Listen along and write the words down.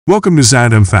Welcome to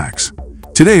ZADM Facts.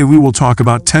 Today we will talk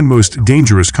about 10 most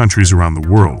dangerous countries around the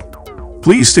world.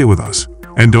 Please stay with us,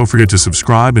 and don't forget to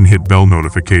subscribe and hit bell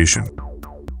notification.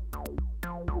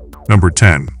 Number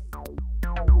 10.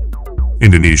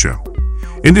 Indonesia.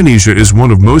 Indonesia is one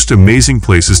of most amazing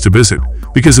places to visit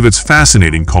because of its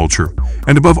fascinating culture,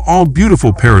 and above all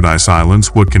beautiful paradise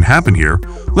islands. What can happen here?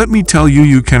 Let me tell you,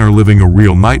 you are living a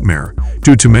real nightmare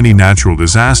due to many natural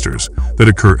disasters that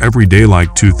occur every day,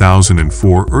 like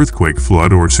 2004 earthquake,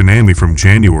 flood, or tsunami from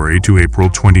January to April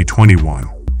 2021.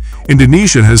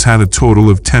 Indonesia has had a total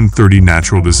of 1030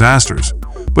 natural disasters.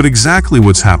 But exactly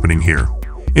what's happening here?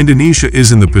 Indonesia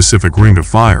is in the Pacific Ring of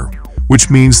Fire, which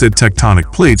means that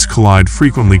tectonic plates collide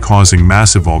frequently, causing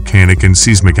massive volcanic and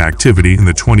seismic activity. In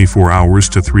the 24 hours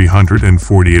to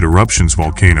 348 eruptions,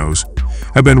 volcanoes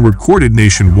have been recorded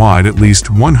nationwide. At least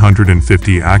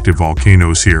 150 active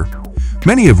volcanoes here,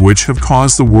 many of which have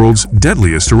caused the world's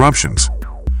deadliest eruptions.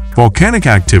 Volcanic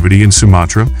activity in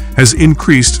Sumatra has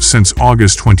increased since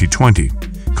August 2020,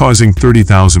 causing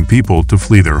 30,000 people to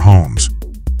flee their homes.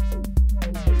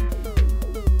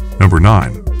 Number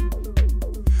 9.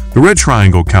 The Red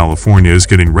Triangle, California is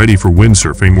getting ready for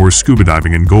windsurfing or scuba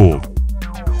diving in gold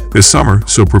this summer,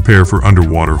 so prepare for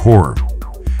underwater horror.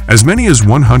 As many as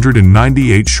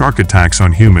 198 shark attacks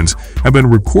on humans have been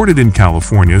recorded in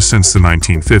California since the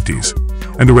 1950s,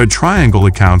 and the Red Triangle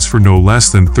accounts for no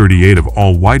less than 38 of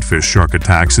all whitefish shark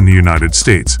attacks in the United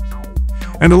States,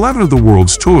 and 11 of the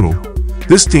world's total.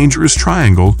 This dangerous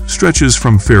triangle stretches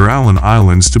from Farallon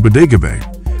Islands to Bodega Bay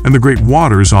and the great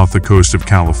waters off the coast of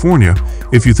California.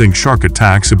 If you think shark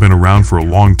attacks have been around for a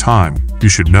long time, you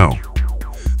should know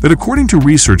that according to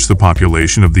research, the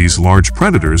population of these large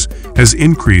predators has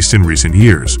increased in recent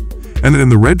years, and that in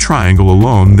the Red Triangle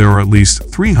alone there are at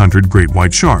least 300 great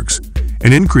white sharks,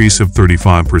 an increase of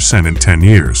 35% in 10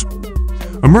 years.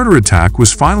 A murder attack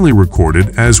was finally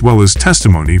recorded, as well as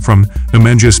testimony from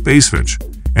Nemanja Spacefish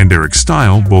and Derek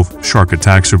Style, both shark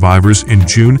attack survivors, in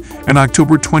June and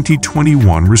October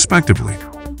 2021 respectively.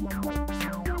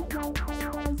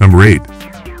 Number 8.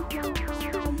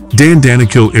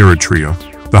 Dandanakil, Eritrea,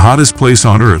 the hottest place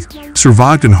on earth,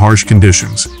 survived in harsh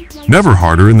conditions. Never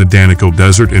harder in the Danakil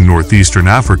Desert in northeastern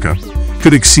Africa,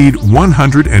 could exceed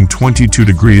 122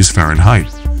 degrees Fahrenheit,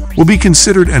 will be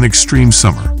considered an extreme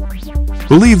summer.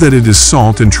 Believe that it is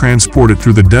salt and transported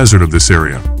through the desert of this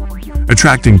area,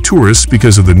 attracting tourists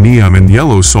because of the neon and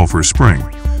yellow sulfur spring,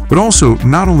 but also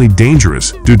not only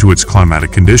dangerous due to its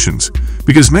climatic conditions,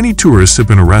 because many tourists have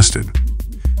been arrested,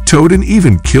 towed, and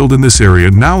even killed in this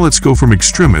area. Now let's go from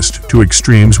extremist to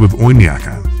extremes with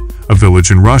Oynyakan, a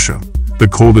village in Russia, the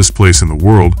coldest place in the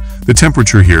world. The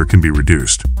temperature here can be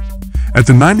reduced. At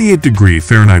the 98-degree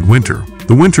Fahrenheit winter,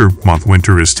 the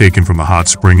winter is taken from the hot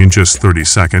spring in just 30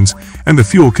 seconds, and the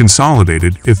fuel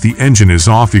consolidated. If the engine is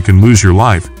off, you can lose your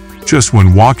life just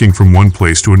when walking from one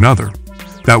place to another.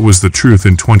 That was the truth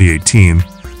in 2018.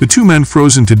 The two men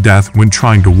frozen to death when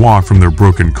trying to walk from their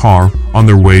broken car on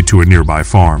their way to a nearby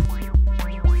farm.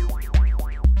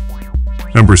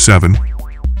 Number 7.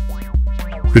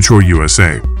 Detroit,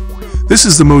 USA. This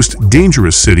is the most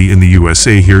dangerous city in the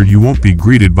USA. Here you won't be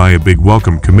greeted by a big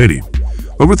welcome committee,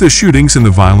 but with the shootings and the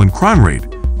violent crime rate,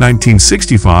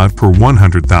 1965 per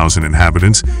 100,000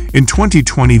 inhabitants. In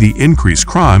 2020, the increased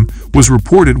crime was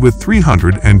reported with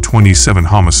 327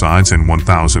 homicides and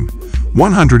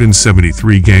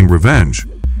 1,173 gang revenge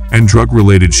and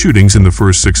drug-related shootings in the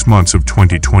first 6 months of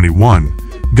 2021.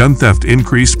 Gun theft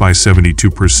increased by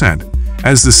 72%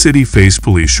 as the city faced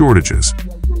police shortages.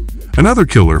 Another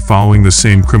killer following the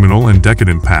same criminal and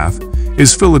decadent path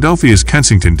is Philadelphia's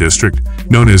Kensington district,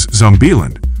 known as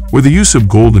Zombieland, where the use of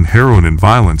gold and heroin and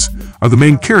violence are the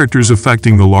main characters,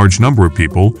 affecting the large number of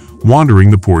people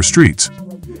wandering the poor streets,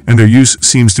 and their use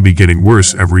seems to be getting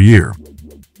worse every year.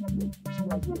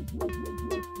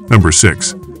 Number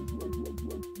 6.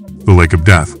 The Lake of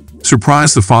Death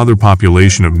surprised the father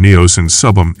population of Nios and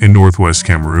Subum in northwest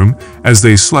Cameroon as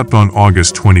they slept on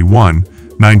August 21,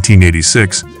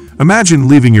 1986. Imagine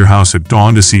leaving your house at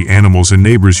dawn to see animals and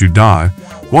neighbors you die,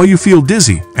 while you feel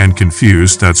dizzy and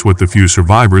confused. That's what the few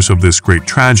survivors of this great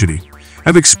tragedy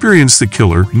have experienced. The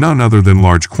killer, none other than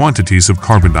large quantities of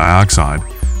carbon dioxide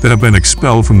that have been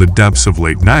expelled from the depths of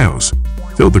Lake Nios,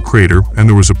 filled the crater, and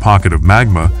there was a pocket of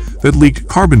magma that leaked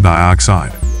carbon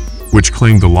dioxide, which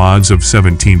claimed the lives of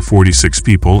 1,746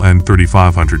 people and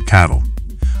 3,500 cattle.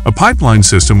 A pipeline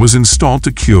system was installed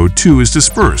to CO2 is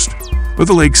dispersed, but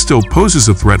the lake still poses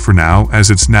a threat for now as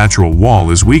its natural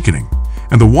wall is weakening,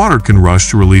 and the water can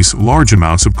rush to release large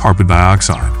amounts of carbon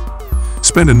dioxide.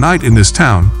 Spend a night in this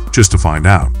town just to find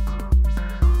out.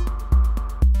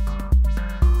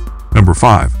 Number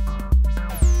 5.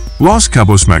 Los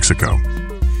Cabos, Mexico.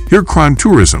 Here, crime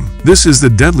tourism. This is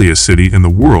the deadliest city in the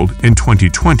world in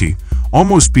 2020,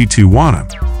 almost beat Tijuana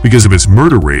because of its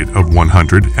murder rate of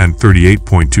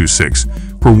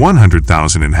 138.26 per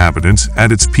 100,000 inhabitants.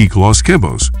 At its peak, Los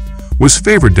Cabos was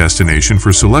favored destination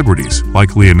for celebrities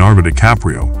like Leonardo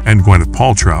DiCaprio and Gwyneth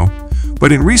Paltrow,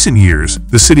 but in recent years,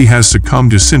 the city has succumbed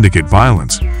to syndicate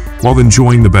violence while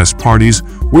enjoying the best parties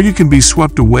where you can be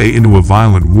swept away into a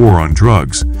violent war on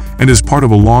drugs, and is part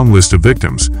of a long list of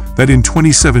victims that in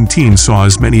 2017 saw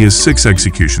as many as 6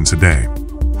 executions a day.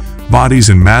 Bodies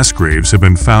and mass graves have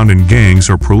been found and gangs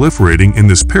are proliferating in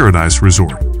this paradise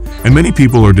resort, and many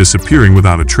people are disappearing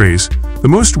without a trace. The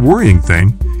most worrying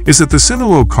thing is that the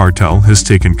Sinaloa cartel has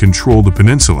taken control of the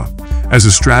peninsula as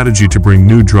a strategy to bring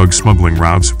new drug smuggling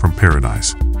routes from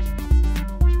paradise.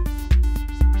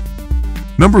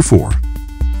 Number 4.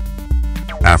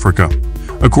 Africa.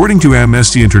 According to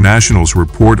Amnesty International's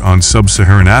report on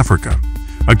Sub-Saharan Africa,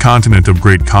 a continent of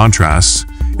great contrasts,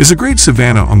 is a great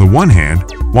savanna on the one hand,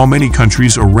 while many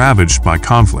countries are ravaged by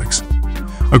conflicts.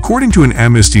 According to an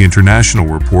Amnesty International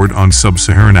report on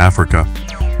Sub-Saharan Africa,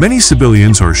 many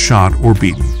civilians are shot or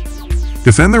beaten.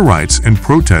 Defend their rights and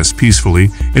protest peacefully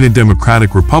in a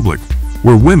democratic republic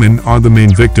where women are the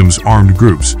main victims. Armed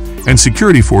groups and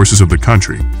security forces of the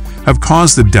country have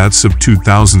caused the deaths of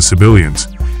 2,000 civilians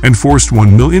and forced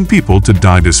 1 million people to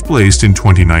die displaced in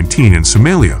 2019 in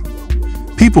Somalia.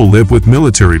 People live with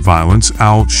military violence.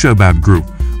 Al-Shabaab group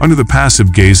under the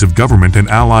passive gaze of government and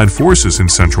allied forces in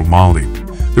central Mali.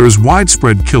 There is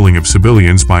widespread killing of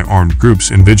civilians by armed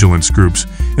groups and vigilance groups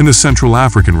in the Central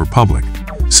African Republic.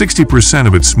 60%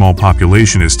 of its small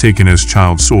population is taken as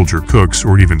child soldier cooks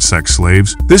or even sex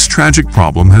slaves. This tragic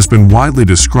problem has been widely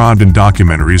described in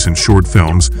documentaries and short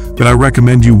films that I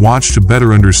recommend you watch to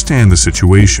better understand the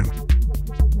situation.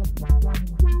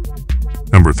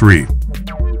 Number 3.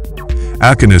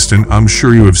 Afghanistan. I'm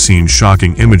sure you have seen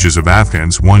shocking images of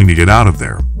Afghans wanting to get out of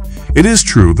there. It is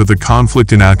true that the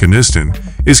conflict in Afghanistan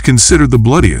is considered the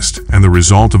bloodiest and the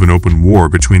result of an open war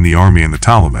between the army and the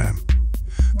Taliban.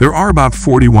 There are about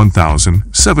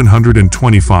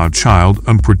 41,725 child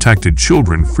unprotected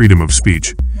children. Freedom of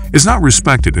speech is not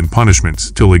respected and punishment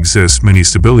still exists. Many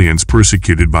civilians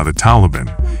persecuted by the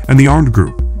Taliban and the armed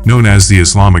group known as the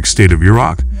Islamic State of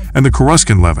Iraq and the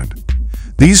Coruscant Levant.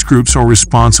 These groups are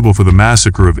responsible for the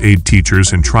massacre of 8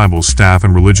 teachers and tribal staff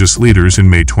and religious leaders in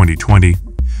May 2020.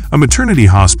 A maternity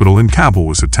hospital in Kabul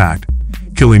was attacked,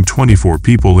 killing 24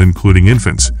 people including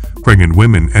infants, pregnant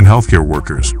women, and healthcare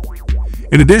workers.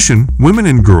 In addition, women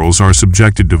and girls are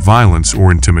subjected to violence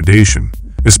or intimidation,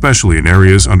 especially in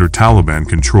areas under Taliban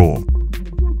control.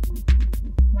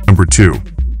 Number 2.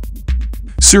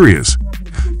 Syria's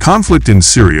conflict in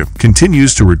Syria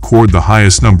continues to record the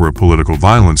highest number of political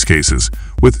violence cases,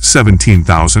 with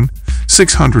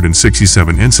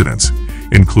 17,667 incidents,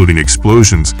 including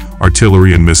explosions,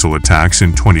 artillery, and missile attacks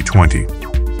in 2020.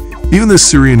 Even the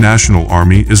Syrian National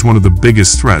Army is one of the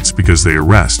biggest threats because they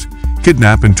arrest,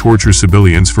 kidnap, and torture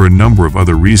civilians for a number of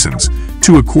other reasons,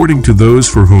 too. According to those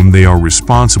for whom they are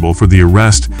responsible for the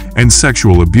arrest and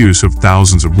sexual abuse of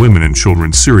thousands of women and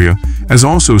children. Syria has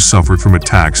also suffered from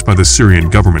attacks by the Syrian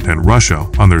government and Russia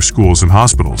on their schools and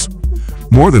hospitals.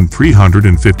 More than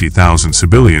 350,000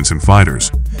 civilians and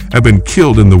fighters have been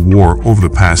killed in the war over the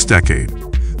past decade.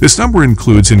 This number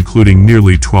includes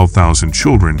nearly 12,000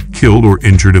 children killed or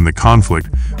injured in the conflict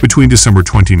between December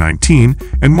 2019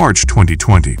 and March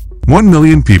 2020. 1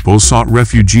 million people sought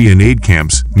refuge in aid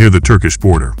camps near the Turkish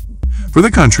border. For the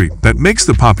country that makes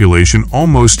the population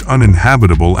almost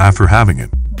uninhabitable after having it.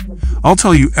 I'll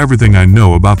tell you everything I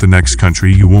know about the next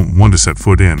country you won't want to set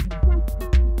foot in.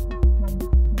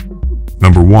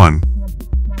 Number 1.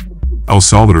 El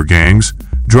Salvador gangs.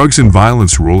 Drugs and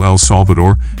violence rule. El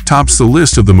Salvador tops the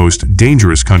list of the most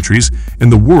dangerous countries in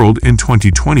the world in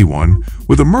 2021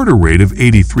 with a murder rate of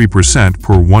 83%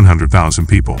 per 100,000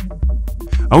 people.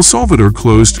 El Salvador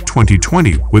closed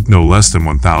 2020 with no less than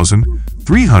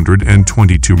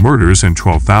 1,322 murders and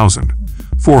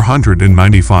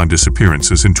 12,495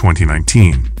 disappearances in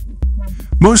 2019.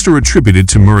 Most are attributed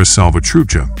to Mura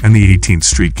Salvatrucha and the 18th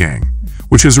Street Gang,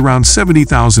 which has around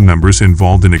 70,000 members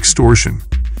involved in extortion,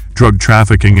 drug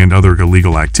trafficking, and other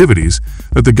illegal activities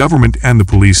that the government and the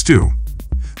police do.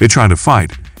 They try to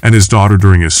fight, and his daughter,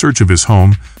 during a search of his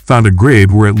home, found a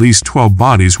grave where at least 12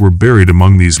 bodies were buried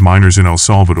among these minors in El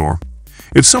Salvador.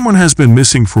 If someone has been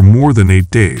missing for more than 8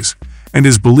 days and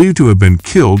is believed to have been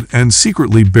killed and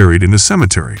secretly buried in a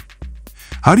cemetery.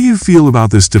 How do you feel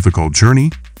about this difficult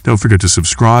journey? Don't forget to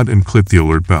subscribe and click the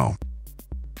alert bell.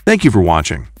 Thank you for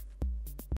watching.